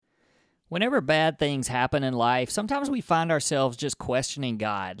Whenever bad things happen in life, sometimes we find ourselves just questioning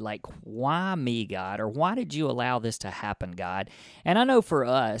God, like, why me, God? Or why did you allow this to happen, God? And I know for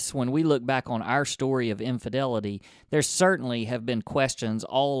us, when we look back on our story of infidelity, there certainly have been questions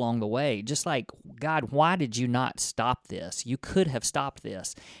all along the way, just like, God, why did you not stop this? You could have stopped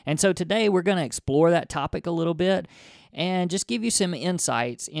this. And so today we're going to explore that topic a little bit and just give you some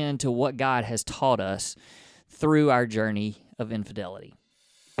insights into what God has taught us through our journey of infidelity.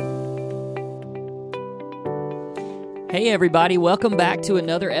 Hey everybody, welcome back to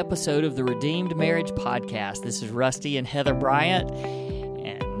another episode of the Redeemed Marriage Podcast. This is Rusty and Heather Bryant,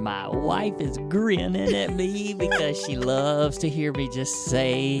 and my wife is grinning at me because she loves to hear me just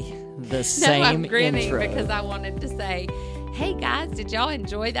say the same I'm grinning intro. because I wanted to say, hey guys, did y'all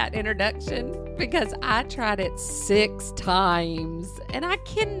enjoy that introduction? Because I tried it 6 times, and I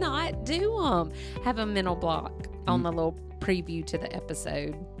cannot do them. Have a mental block on the little preview to the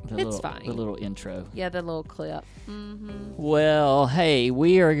episode. It's fine. The little intro. Yeah, the little clip. Mm-hmm. Well, hey,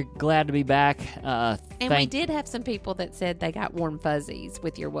 we are glad to be back. We did have some people that said they got warm fuzzies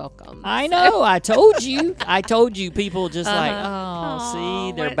with your welcome. I know. I told you. People just like,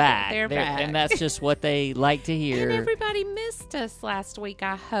 see, they're back. They're back. And that's just what they like to hear. And everybody missed us last week,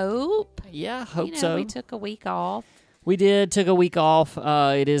 I hope. Yeah, hope so. We took a week off. We took a week off.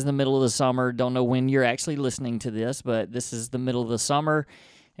 It is the middle of the summer. Don't know when you're actually listening to this, but this is the middle of the summer.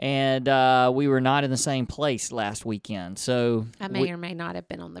 And we were not in the same place last weekend. So I may or may not have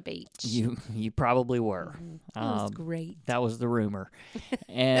been on the beach. You probably were. That was great. That was the rumor.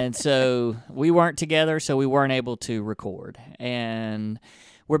 And so we weren't together, so we weren't able to record. And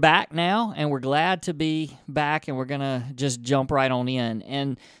we're back now, and we're glad to be back, and we're going to just jump right on in.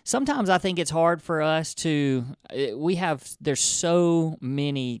 And sometimes I think it's hard for us there's so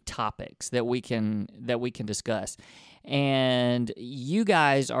many topics that we can discuss. And you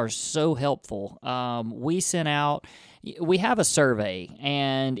guys are so helpful. We have a survey,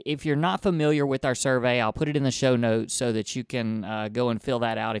 and if you're not familiar with our survey, I'll put it in the show notes so that you can go and fill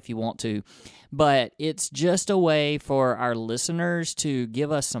that out if you want to. But it's just a way for our listeners to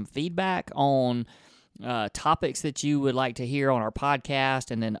give us some feedback on topics that you would like to hear on our podcast,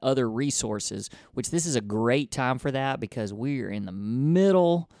 and then other resources, which this is a great time for that because we're in the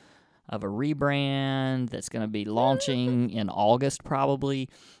middle of a rebrand that's going to be launching in August probably,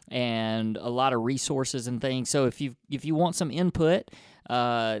 and a lot of resources and things. So if you want some input,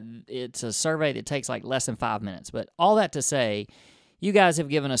 it's a survey that takes like less than 5 minutes. But all that to say, you guys have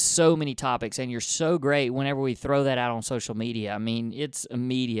given us so many topics, and you're so great whenever we throw that out on social media. I mean, it's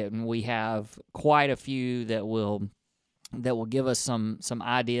immediate, and we have quite a few that will give us some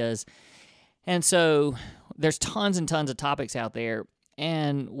ideas. And so there's tons and tons of topics out there.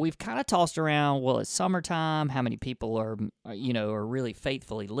 And we've kind of tossed around, well, it's summertime, how many people are really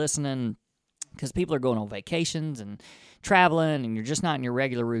faithfully listening, because people are going on vacations and traveling, and you're just not in your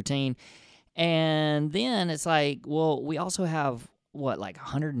regular routine. And then it's like, well, we also have,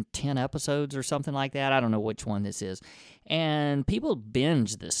 110 episodes or something like that? I don't know which one this is. And people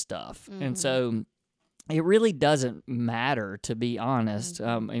binge this stuff. Mm-hmm. And so it really doesn't matter, to be honest.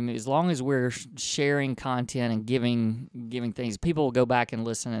 As long as we're sharing content and giving things, people will go back and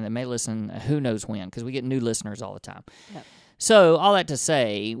listen, and they may listen who knows when, because we get new listeners all the time. Yep. So all that to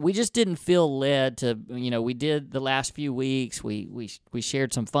say, we just didn't feel led to, we did the last few weeks. We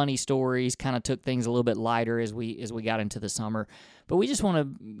shared some funny stories, kind of took things a little bit lighter as we got into the summer. But we just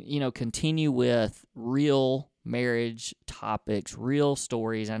want to, continue with real marriage topics, real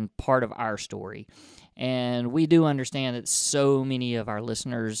stories, and part of our story. And we do understand that so many of our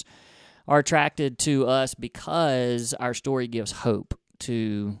listeners are attracted to us because our story gives hope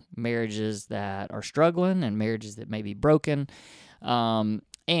to marriages that are struggling and marriages that may be broken,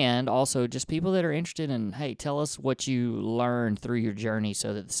 and also just people that are interested in, hey, tell us what you learned through your journey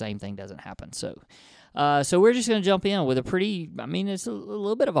so that the same thing doesn't happen. So we're just going to jump in with it's a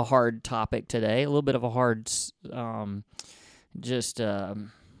little bit of a hard topic today, a little bit of a hard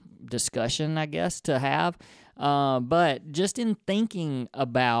discussion, I guess, to have. But just in thinking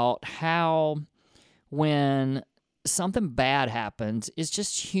about how when something bad happens, it's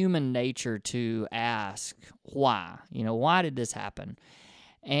just human nature to ask why. Why did this happen?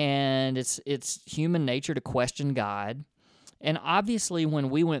 And it's human nature to question God. And obviously,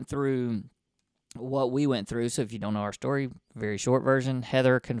 when we went through what we went through, so if you don't know our story, very short version,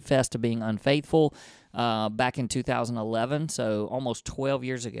 Heather confessed to being unfaithful back in 2011, so almost 12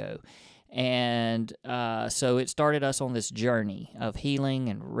 years ago. And so it started us on this journey of healing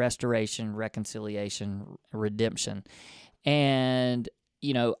and restoration, reconciliation, redemption. And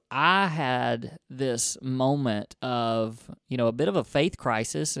I had this moment of, a bit of a faith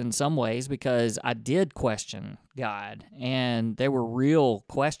crisis in some ways because I did question God. And there were real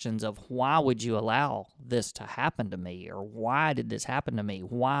questions of why would you allow this to happen to me? Or why did this happen to me?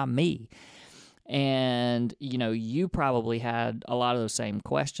 Why me? And, you probably had a lot of those same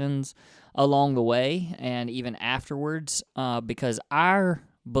questions along the way and even afterwards because our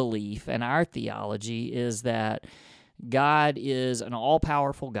belief and our theology is that God is an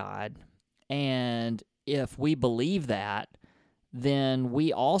all-powerful God, and if we believe that, then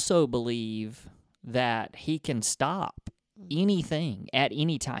we also believe that He can stop anything at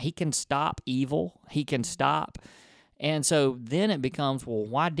any time. He can stop evil. He can stop. And so then it becomes, well,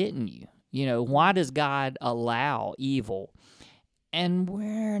 why didn't you? Why does God allow evil? And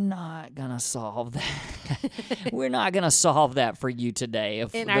we're not going to solve that. We're not going to solve that for you today.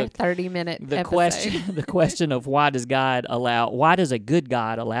 In our 30-minute episode. The question of why does a good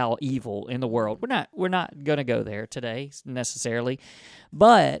God allow evil in the world? We're not going to go there today necessarily.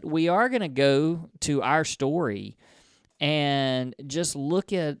 But we are going to go to our story and just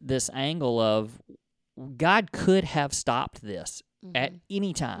look at this angle of God could have stopped this at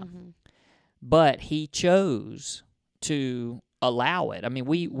any time. But He chose to allow it. I mean,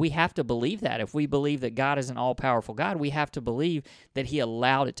 we have to believe that. If we believe that God is an all-powerful God, we have to believe that He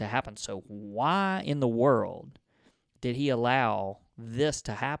allowed it to happen. So why in the world did He allow this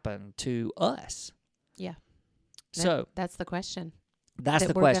to happen to us? Yeah. So that's the question. That's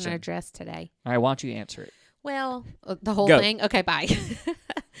the we're question we're going to address today. All right, why don't you answer it? Well, the whole Go. thing. Okay, bye.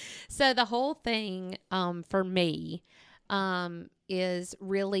 So the whole thing for me is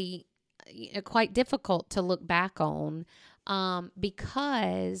really quite difficult to look back on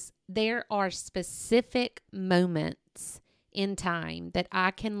because there are specific moments in time that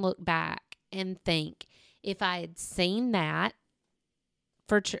I can look back and think, if I had seen that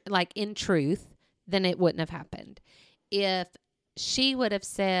in truth, then it wouldn't have happened. If she would have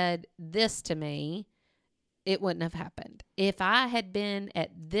said this to me, it wouldn't have happened. If I had been at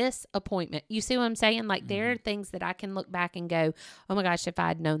this appointment, you see what I'm saying? Like there are things that I can look back and go, oh my gosh, if I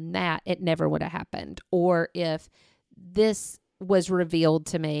had known that, it never would have happened. Or if this was revealed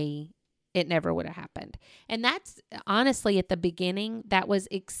to me, it never would have happened. And that's honestly at the beginning, that was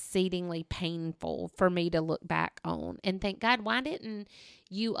exceedingly painful for me to look back on and think, God, why didn't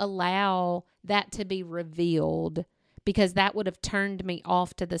you allow that to be revealed? Because that would have turned me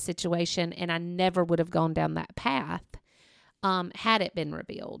off to the situation and I never would have gone down that path had it been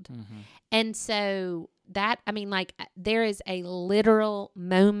revealed. And so there is a literal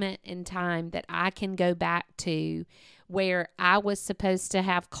moment in time that I can go back to where I was supposed to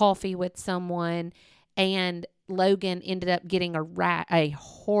have coffee with someone and Logan ended up getting a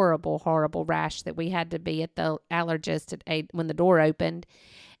horrible, horrible rash that we had to be at the allergist when the door opened.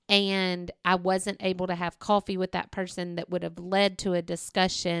 And I wasn't able to have coffee with that person that would have led to a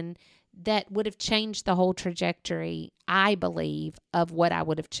discussion that would have changed the whole trajectory, I believe, of what I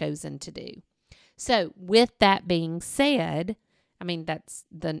would have chosen to do. So with that being said, I mean, that's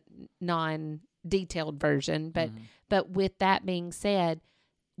the non-detailed version, but with that being said,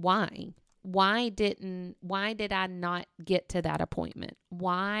 why? Why did I not get to that appointment?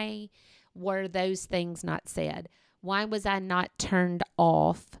 Why were those things not said? Why was I not turned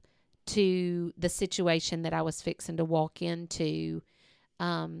off to the situation that I was fixing to walk into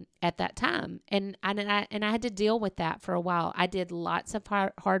at that time? And I had to deal with that for a while. I did lots of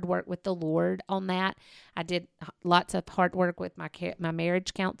hard work with the Lord on that. I did lots of hard work with my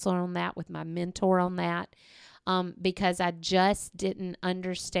marriage counselor on that, with my mentor on that, because I just didn't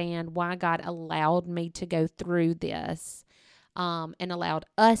understand why God allowed me to go through this and allowed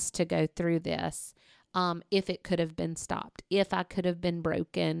us to go through this. If it could have been stopped, if I could have been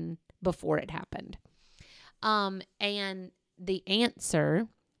broken before it happened. And the answer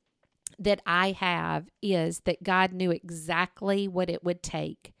that I have is that God knew exactly what it would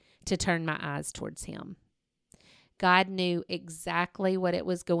take to turn my eyes towards Him. God knew exactly what it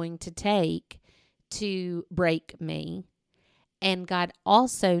was going to take to break me. And God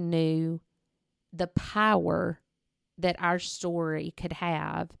also knew the power that our story could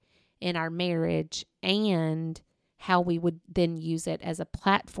have in our marriage and how we would then use it as a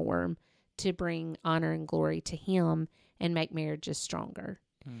platform to bring honor and glory to Him and make marriages stronger.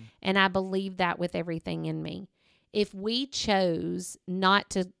 And I believe that with everything in me. If we chose not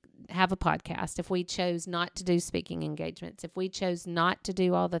to have a podcast, if we chose not to do speaking engagements, if we chose not to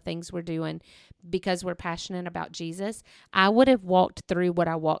do all the things we're doing because we're passionate about Jesus, I would have walked through what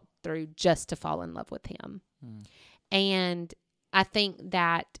I walked through just to fall in love with Him. And I think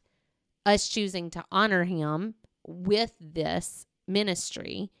that us choosing to honor Him with this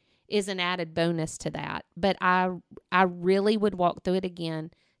ministry is an added bonus to that. But I really would walk through it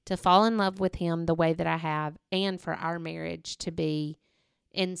again to fall in love with him the way that I have, and for our marriage to be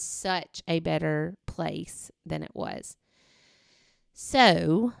in such a better place than it was.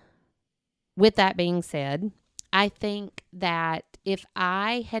 So, with that being said, I think that if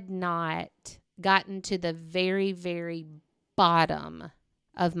I had not gotten to the very, very bottom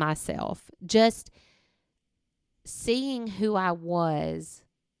of myself, just seeing who I was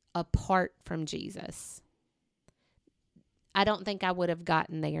apart from Jesus, I don't think I would have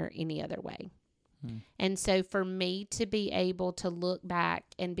gotten there any other way. And so for me to be able to look back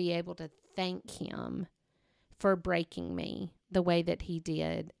and be able to thank him for breaking me the way that he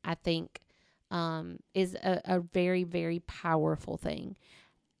did, I think is a very, very powerful thing.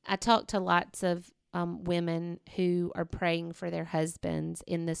 I talk to lots of women who are praying for their husbands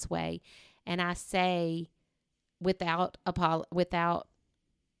in this way, and I say without apology,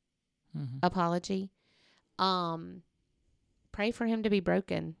 pray for him to be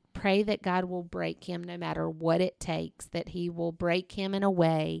broken. Pray that God will break him no matter what it takes, that he will break him in a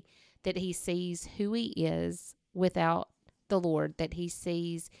way that he sees who he is without the Lord, that he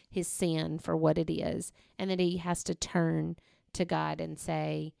sees his sin for what it is, and that he has to turn to God and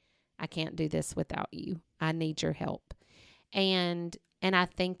say, I can't do this without you. I need your help. And I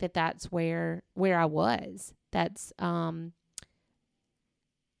think that that's where I was. That's to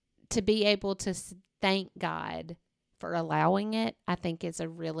be able to thank God for allowing it, I think is a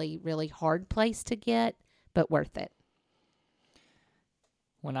really, really hard place to get, but worth it.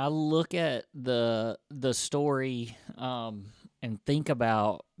 When I look at the story and think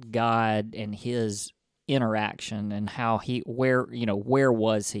about God and his interaction and how where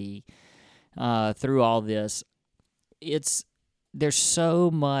was he through all this, there's so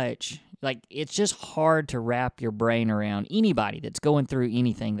much, like, it's just hard to wrap your brain around. Anybody that's going through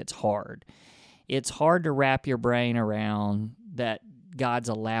anything that's hard, it's hard to wrap your brain around that God's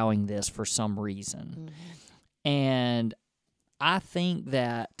allowing this for some reason. Mm-hmm. And I think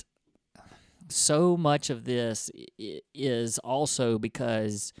that so much of this is also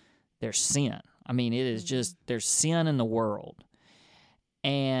because there's sin. I mean, it is just, there's sin in the world.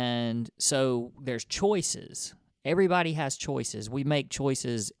 And so there's choices. Everybody has choices. We make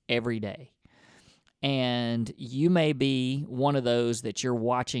choices every day. And you may be one of those that you're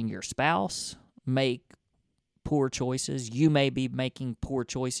watching your spouse make poor choices. You may be making poor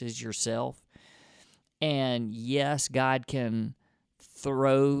choices yourself. And yes, God can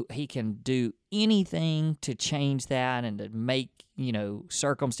he can do anything to change that and to make,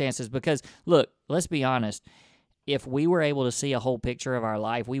 circumstances. Because, look, let's be honest. If we were able to see a whole picture of our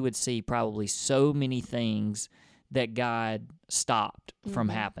life, we would see probably so many things that God stopped from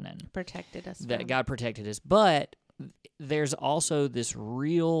happening. Protected us. That God protected us. But there's also this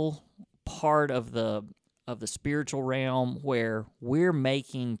real part of the spiritual realm where we're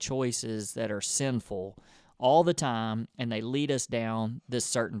making choices that are sinful all the time, and they lead us down this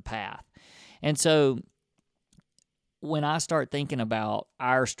certain path. And so when I start thinking about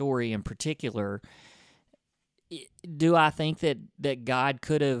our story in particular, do I think that God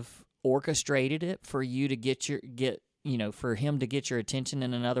could have orchestrated it for you to for him to get your attention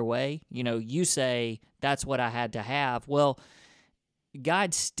in another way? You say that's what I had to have. Well,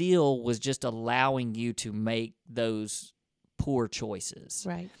 God still was just allowing you to make those poor choices.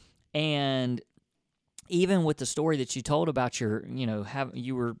 Right. And even with the story that you told about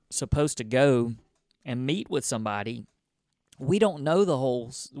you were supposed to go and meet with somebody, we don't know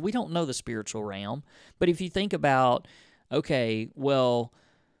the spiritual realm. But if you think about, okay, well,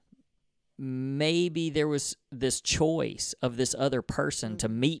 maybe there was this choice of this other person to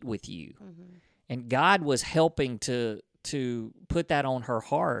meet with you, and God was helping to put that on her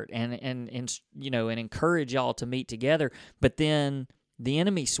heart and encourage y'all to meet together. But then the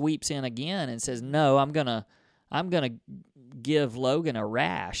enemy sweeps in again and says, "No, I'm gonna give Logan a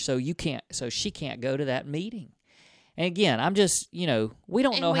rash, so she can't go to that meeting." And again, I'm just, we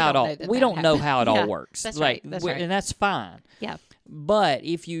don't know how it all works. That's right. That's right. And that's fine. Yeah. But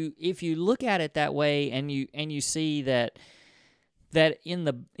if you look at it that way, and you see that in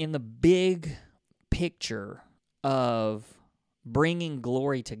the big picture of bringing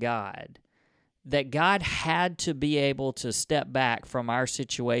glory to God, that God had to be able to step back from our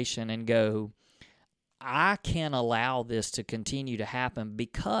situation and go, I can't allow this to continue to happen,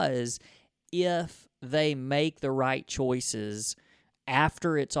 because if they make the right choices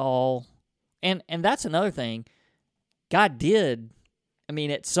after it's all, and that's another thing, God did,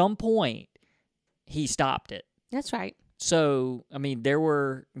 at some point, he stopped it. That's right. So, there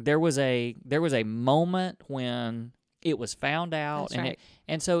was a moment when It was found out. That's right.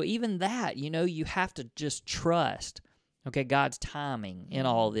 And so even that, you have to just trust, okay, God's timing in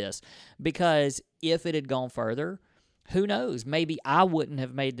all this. Because if it had gone further, who knows? Maybe I wouldn't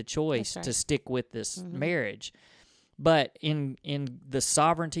have made the choice to stick with this marriage. But in the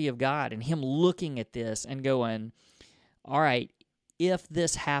sovereignty of God and Him looking at this and going, all right, if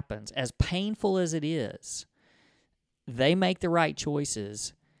this happens, as painful as it is, they make the right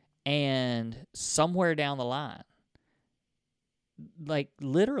choices, and somewhere down the line, like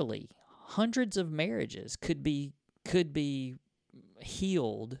literally hundreds of marriages could be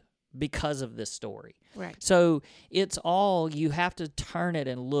healed because of this story. Right. So it's all, you have to turn it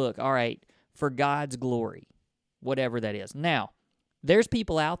and look, all right, for God's glory, whatever that is. Now, there's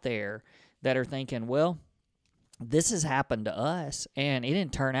people out there that are thinking, well, this has happened to us, and it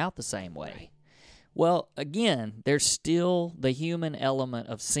didn't turn out the same way. Right. Well, again, there's still the human element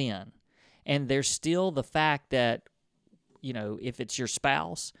of sin, and there's still the fact that, if it's your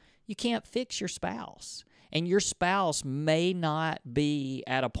spouse, you can't fix your spouse. And your spouse may not be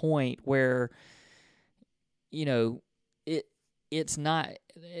at a point where, it's not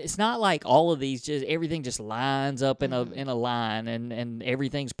like all of these, just everything just lines up in a line and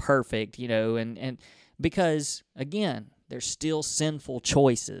everything's perfect, and because again, there's still sinful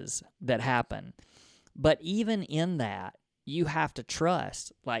choices that happen. But even in that, you have to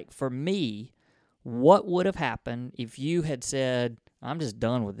trust. Like for me, what would have happened if you had said, I'm just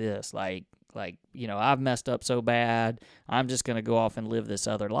done with this. Like, I've messed up so bad, I'm just going to go off and live this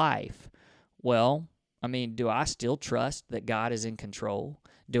other life. Well, I mean, do I still trust that God is in control?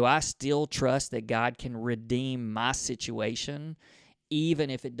 Do I still trust that God can redeem my situation, even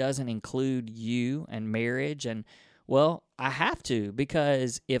if it doesn't include you and marriage? And, well, I have to,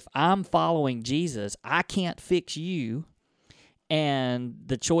 because if I'm following Jesus, I can't fix you, and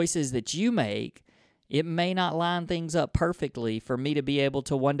the choices that you make, it may not line things up perfectly for me to be able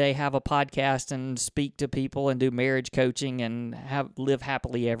to one day have a podcast and speak to people and do marriage coaching and live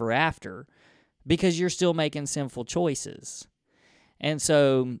happily ever after, because you're still making sinful choices. And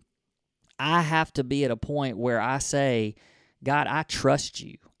so I have to be at a point where I say, God, I trust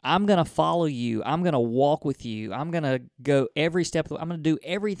you. I'm going to follow you. I'm going to walk with you. I'm going to go every step. I'm going to do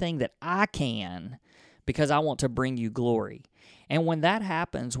everything that I can because I want to bring you glory. And when that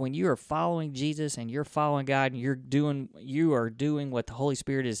happens, when you are following Jesus and you're following God and you are doing what the Holy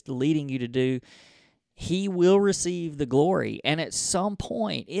Spirit is leading you to do, He will receive the glory. And at some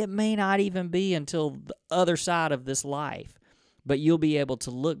point, it may not even be until the other side of this life, but you'll be able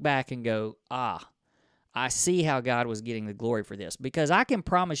to look back and go, I see how God was getting the glory for this. Because I can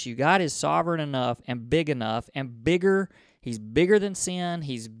promise you, God is sovereign enough and bigger. He's bigger than sin.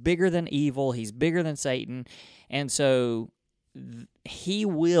 He's bigger than evil. He's bigger than Satan. And so He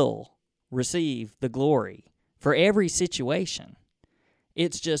will receive the glory for every situation.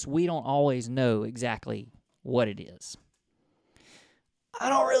 It's just we don't always know exactly what it is. I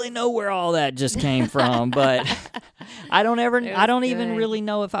don't really know where all that just came from, but I don't even really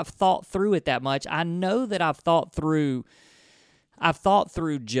know if I've thought through it that much. I know that I've thought through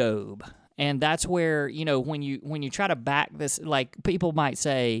Job, and that's where, when you try to back this, like people might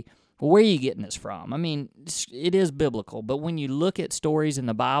say, well, where are you getting this from? I mean, it is biblical, but when you look at stories in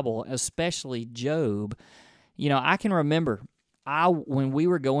the Bible, especially Job, I can remember when we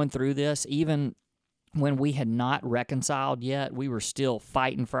were going through this, even when we had not reconciled yet, we were still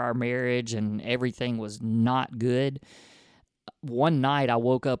fighting for our marriage and everything was not good. One night I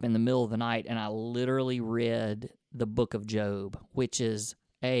woke up in the middle of the night and I literally read the book of Job, which is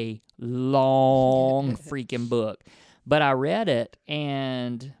a long freaking book. But I read it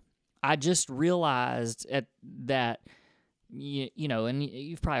and I just realized that, and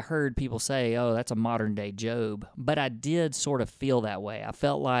you've probably heard people say, oh, that's a modern day Job. But I did sort of feel that way. I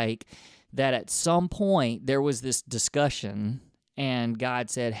felt like that at some point there was this discussion and God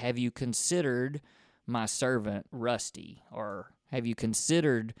said, have you considered my servant Rusty? Or have you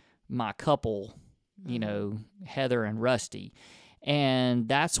considered my couple, Heather and Rusty? And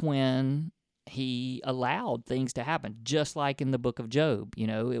that's when He allowed things to happen, just like in the book of Job.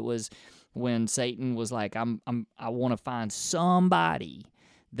 It was when Satan was like, I want to find somebody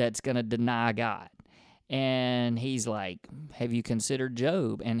that's going to deny God. And He's like, have you considered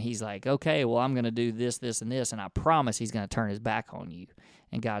Job? And He's like, okay, well, I'm going to do this, this, and this, and I promise He's going to turn His back on you.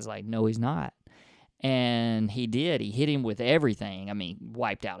 And God's like, no, He's not. And He did. He hit him with everything. I mean,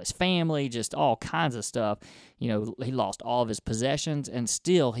 wiped out his family, just all kinds of stuff. He lost all of his possessions, and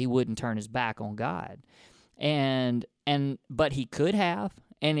still He wouldn't turn His back on God. But He could have.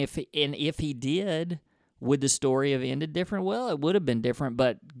 And if He did, would the story have ended different? Well, it would have been different,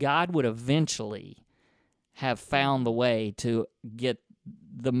 but God would eventually have found the way to get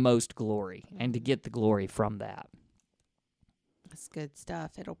the most glory and to get the glory from that. That's good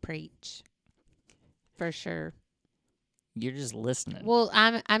stuff. It'll preach. For sure. You're just listening. Well,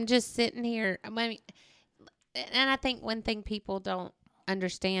 I'm just sitting here. I mean, and I think one thing people don't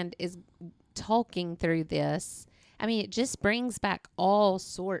understand is talking through this. I mean, it just brings back all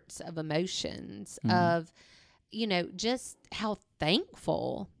sorts of emotions of, just how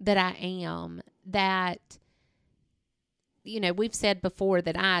thankful that I am that, we've said before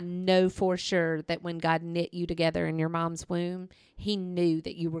that I know for sure that when God knit you together in your mom's womb, he knew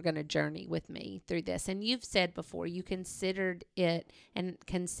that you were going to journey with me through this. And you've said before, you considered it and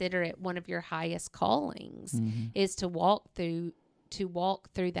consider it one of your highest callings is to walk through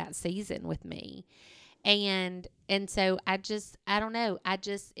that season with me. And so I don't know.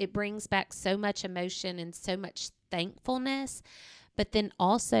 It brings back so much emotion and so much thankfulness, but then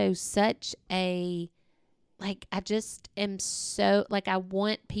also such a, I just am so, I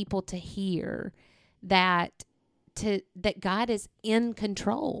want people to hear that God is in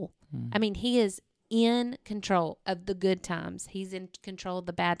control. I mean, he is in control of the good times. He's in control of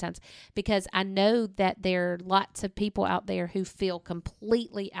the bad times, because I know that there are lots of people out there who feel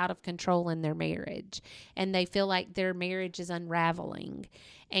completely out of control in their marriage, and they feel like their marriage is unraveling,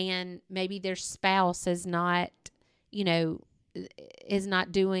 and maybe their spouse is not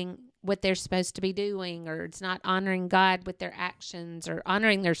doing what they're supposed to be doing, or it's not honoring God with their actions, or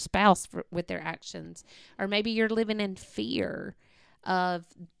honoring their spouse with their actions. Or maybe you're living in fear of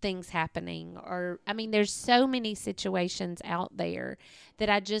things happening. Or, I mean, there's so many situations out there that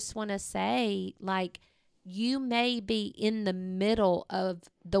I just want to say, you may be in the middle of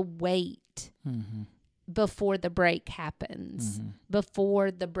the wait before the break happens,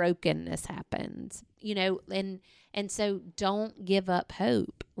 before the brokenness happens, and so don't give up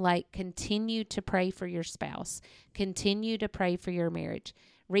hope. Continue to pray for your spouse, continue to pray for your marriage,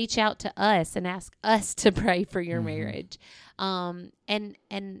 reach out to us and ask us to pray for your marriage. And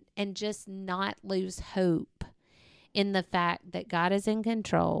just not lose hope in the fact that God is in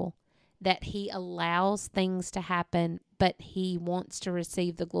control, that he allows things to happen, but he wants to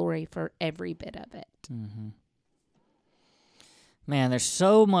receive the glory for every bit of it. Man, there's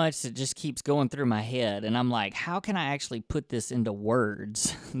so much that just keeps going through my head, and I'm like, how can I actually put this into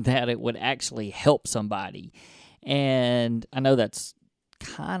words that it would actually help somebody? And I know that's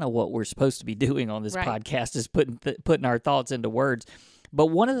kind of what we're supposed to be doing on this podcast, is putting our thoughts into words. But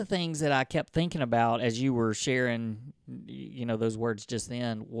one of the things that I kept thinking about as you were sharing, those words just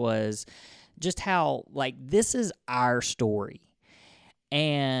then, was just how, this is our story.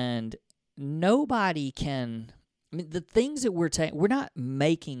 And nobody can... I mean, the things that we're not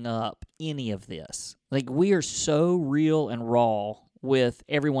making up any of this. We are so real and raw with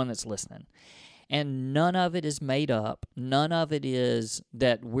everyone that's listening. And none of it is made up. None of it is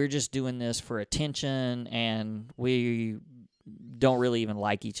that we're just doing this for attention and we don't really even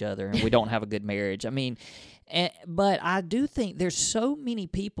like each other and we don't have a good marriage. I mean, but I do think there's so many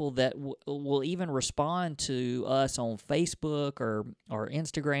people that will even respond to us on Facebook or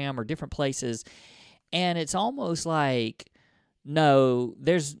Instagram or different places. And it's almost like, no,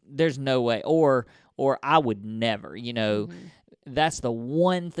 there's no way, or I would never, That's the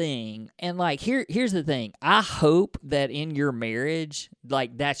one thing. And here's the thing. I hope that in your marriage,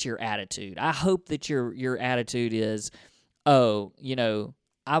 that's your attitude. I hope that your attitude is, that's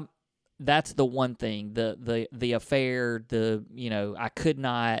the one thing, the affair, I could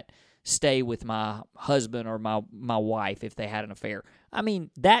not stay with my husband or my wife if they had an affair. I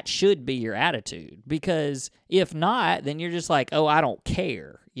mean, that should be your attitude, because if not, then you're just like, oh, I don't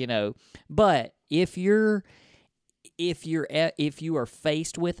care, But if you are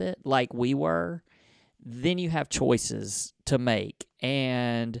faced with it like we were, then you have choices to make.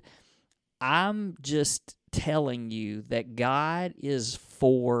 And I'm just telling you that God is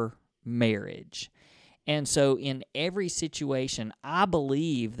for marriage. And so in every situation, I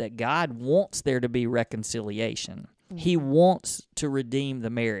believe that God wants there to be reconciliation. He wants to redeem the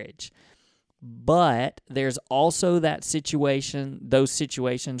marriage. But there's also those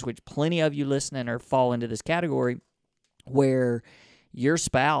situations, which plenty of you listening fall into this category, where your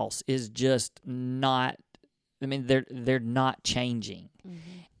spouse is just not, they're not changing.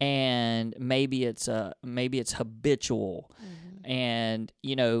 And maybe it's habitual. And,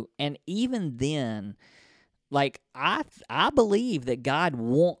 and even then, I believe that God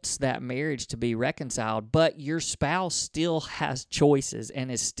wants that marriage to be reconciled, but your spouse still has choices and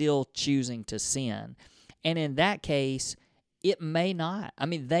is still choosing to sin. And in that case, it may not.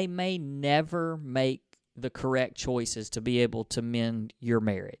 They may never make the correct choices to be able to mend your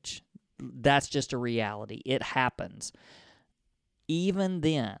marriage. that's just a reality. It happens. Even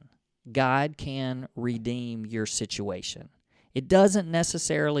then, God can redeem your situation. It doesn't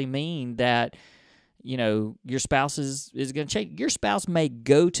necessarily mean that, your spouse is going to change. Your spouse may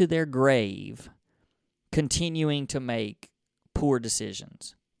go to their grave continuing to make poor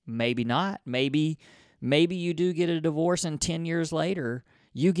decisions. Maybe not. Maybe you do get a divorce and 10 years later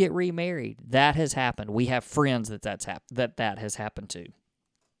you get remarried. That has happened. We have friends that has happened to.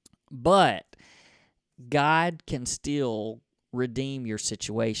 But God can still redeem your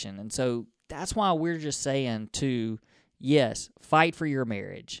situation. And so that's why we're just saying to, yes, fight for your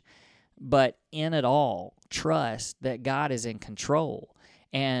marriage, but in it all, trust that God is in control.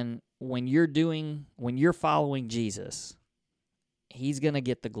 And when you're following Jesus, He's going to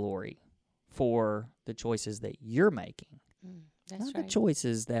get the glory for the choices that you're making. That's not right. the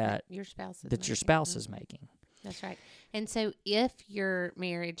choices that your spouse is making. That's right. And so if your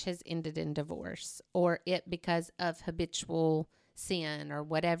marriage has ended in divorce, or it because of habitual sin or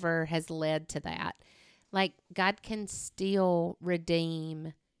whatever has led to that, like, God can still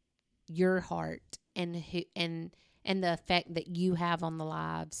redeem your heart and the effect that you have on the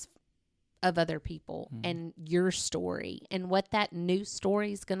lives of other people, and your story and what that new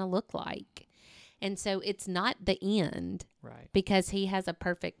story is going to look like. And so it's not the end, right? Because He has a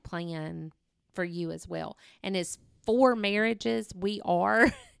perfect plan for you as well. And as for marriages, we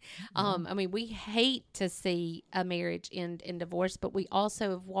are, we hate to see a marriage end in divorce, but we also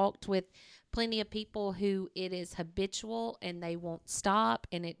have walked with plenty of people who it is habitual and they won't stop,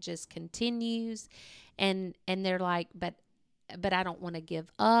 and it just continues. And they're like, but I don't want to give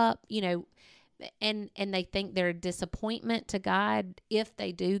up, and they think they're a disappointment to God if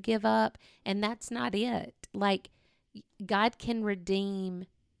they do give up. And that's not it. Like, God can redeem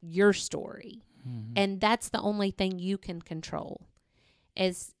your story. And that's the only thing you can control,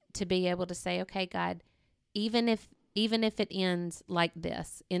 is to be able to say, okay, God, even if it ends like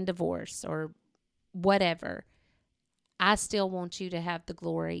this, in divorce or whatever, I still want you to have the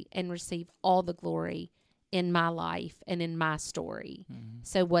glory and receive all the glory in my life and in my story.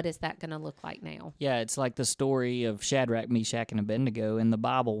 So what is that going to look like now? Yeah, it's like the story of Shadrach, Meshach, and Abednego in the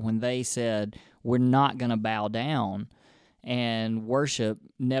Bible, when they said, we're not going to bow down and worship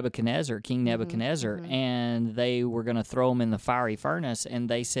Nebuchadnezzar, King Nebuchadnezzar, and they were going to throw him in the fiery furnace, and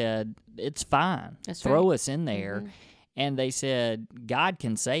they said, it's fine. Throw us in there. And they said, God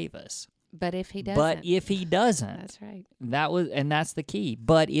can save us. But if He doesn't. That's right. That's the key.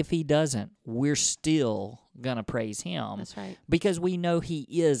 But if He doesn't, we're still going to praise Him. That's right. Because we know He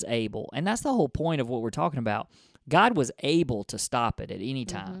is able. And that's the whole point of what we're talking about. God was able to stop it at any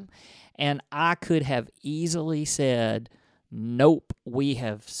time. And I could have easily said, nope, we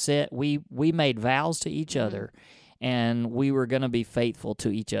made vows to each other, and we were going to be faithful to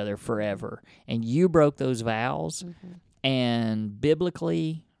each other forever. And you broke those vows, and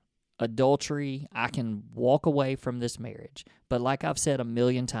biblically, adultery, I can walk away from this marriage. But like I've said a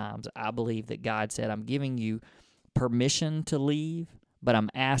million times, I believe that God said, I'm giving you permission to leave, but I'm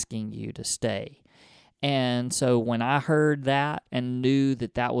asking you to stay. And so when I heard that and knew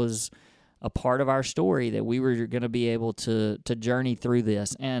that that was a part of our story, that we were going to be able to journey through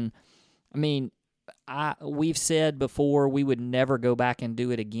this. And I mean, we've said before we would never go back and do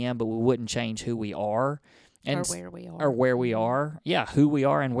it again, but we wouldn't change who we are. Or where we are. Or where we are. Yeah, who we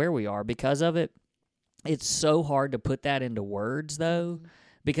are and where we are because of it. It's so hard to put that into words, though,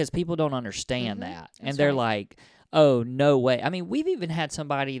 because people don't understand that. And they're like, oh, no way. I mean, we've even had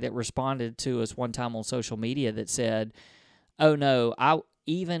somebody that responded to us one time on social media that said, oh, no,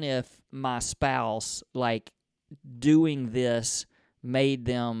 even if my spouse, like, doing this made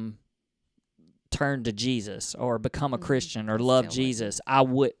them turn to Jesus or become a Christian or love Jesus,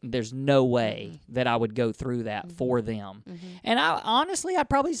 there's no way that I would go through that for them. And I'd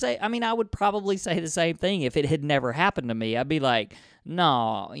probably say, I would probably say the same thing if it had never happened to me. I'd be like,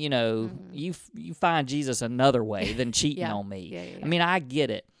 no, you find Jesus another way than cheating on me. Yeah. I mean, I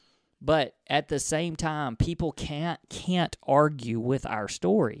get it. But at the same time, people can't argue with our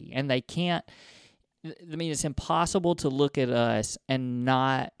story, and they can't. I mean, it's impossible to look at us and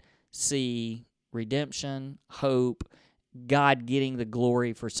not see redemption, hope, God getting the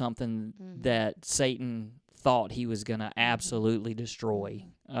glory for something that Satan thought he was going to absolutely destroy,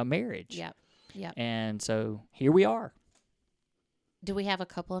 a marriage. Yep. And so here we are. Do we have a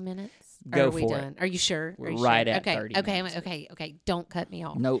couple of minutes? Go or are we for it. done? Are you sure? We're right at okay. 30 Okay. minutes. Okay. Don't cut me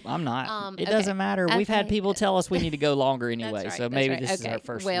off. Nope, I'm not. It okay. doesn't matter. We've had Okay. people tell us we need to go longer anyway, That's right, so that's maybe right. this is Okay. our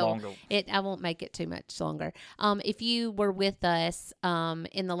first Well, longer. I won't make it too much longer. If you were with us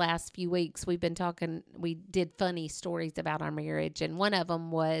in the last few weeks, we've been talking. We did funny stories about our marriage, and one of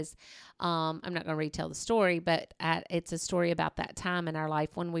them was, I'm not going to retell the story, but it's a story about that time in our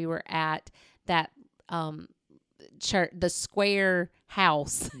life when we were at that church, the square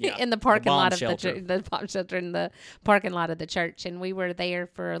house in the parking lot of the bomb shelter in the parking lot of the church, and we were there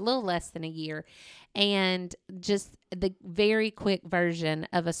for a little less than a year. And just the very quick version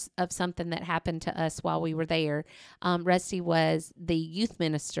of something that happened to us while we were there. Rusty was the youth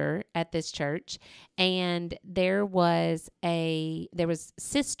minister at this church, and there was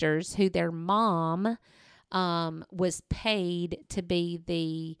sisters who their mom was paid to be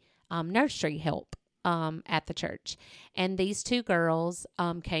the nursery help at the church. And these two girls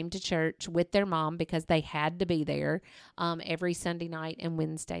came to church with their mom because they had to be there every Sunday night and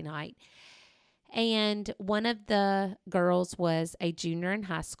Wednesday night. And one of the girls was a junior in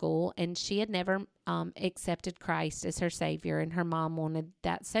high school, and she had never accepted Christ as her Savior, and her mom wanted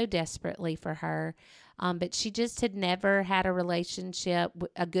that so desperately for her. But she just had never had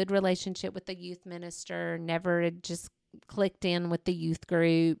a good relationship with the youth minister, never had just clicked in with the youth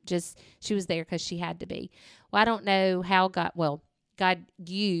group. Just she was there because she had to be. Well, I don't know how God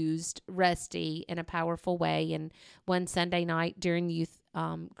used Rusty in a powerful way. And one Sunday night during youth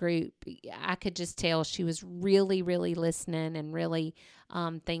group, I could just tell she was really, really listening, and really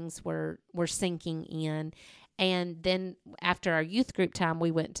things were sinking in. And then after our youth group time,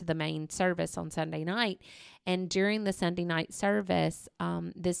 we went to the main service on Sunday night. And during the Sunday night service,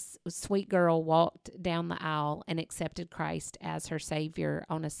 this sweet girl walked down the aisle and accepted Christ as her Savior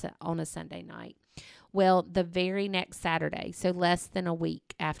on a Sunday night. Well, the very next Saturday, so less than a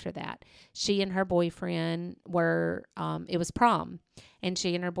week after that, she and her boyfriend were, it was prom, and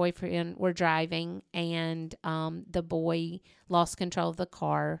she and her boyfriend were driving, and the boy lost control of the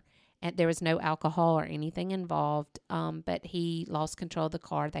car. And there was no alcohol or anything involved, but he lost control of the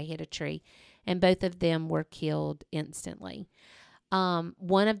car. They hit a tree, and both of them were killed instantly.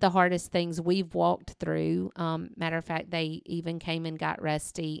 One of the hardest things we've walked through, matter of fact, they even came and got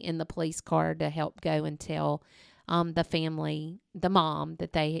Rusty in the police car to help go and tell the family, the mom,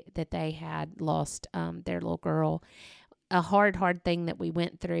 that they had lost their little girl. A hard thing that we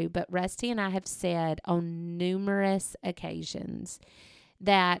went through. But Rusty and I have said on numerous occasions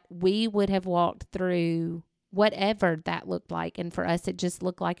that we would have walked through whatever that looked like. And for us, it just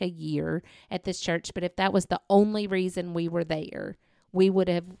looked like a year at this church. But if that was the only reason we were there, we would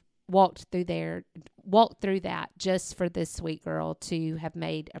have walked through that just for this sweet girl to have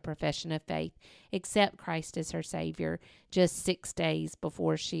made a profession of faith, accept Christ as her Savior, just 6 days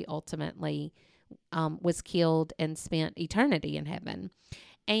before she ultimately was killed and spent eternity in heaven.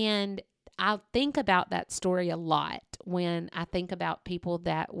 And I think about that story a lot when I think about people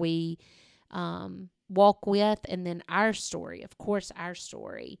that we walk with, and then our story,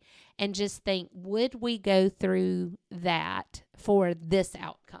 and just think, would we go through that for this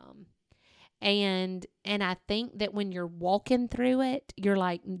outcome? And I think that when you're walking through it, you're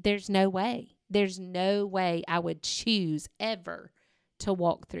like, there's no way I would choose ever to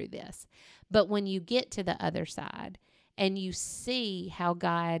walk through this. But when you get to the other side and you see how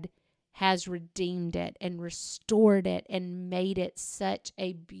God has redeemed it and restored it and made it such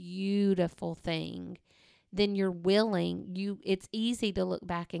a beautiful thing, then you're willing, it's easy to look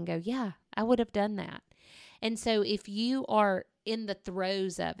back and go, yeah, I would have done that. And so if you are in the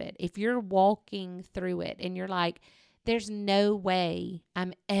throes of it, if you're walking through it and you're like, there's no way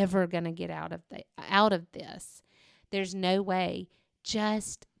I'm ever going to get out of this. There's no way.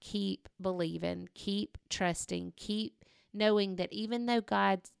 Just keep believing, keep trusting, keep knowing that even though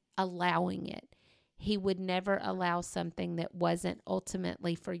God's allowing it, He would never allow something that wasn't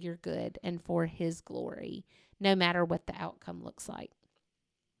ultimately for your good and for His glory, no matter what the outcome looks like.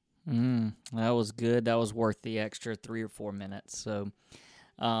 That was good. That was worth the extra 3 or 4 minutes. So,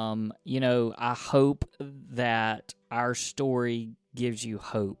 I hope that our story gives you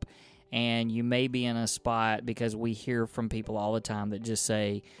hope. And you may be in a spot, because we hear from people all the time that just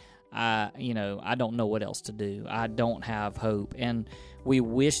say, I don't know what else to do. I don't have hope. And we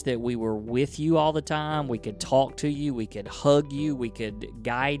wish that we were with you all the time. We could talk to you. We could hug you. We could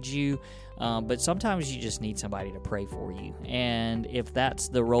guide you. But sometimes you just need somebody to pray for you. And if that's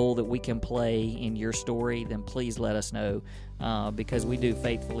the role that we can play in your story, then please let us know, because we do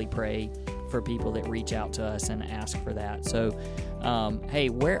faithfully pray for people that reach out to us and ask for that. So, hey,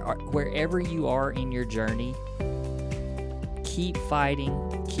 wherever you are in your journey, keep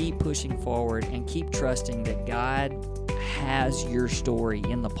fighting, keep pushing forward, and keep trusting that God has your story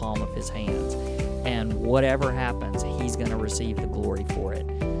in the palm of His hands. And whatever happens, He's going to receive the glory for it.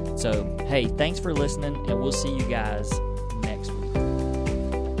 So, hey, thanks for listening, and we'll see you guys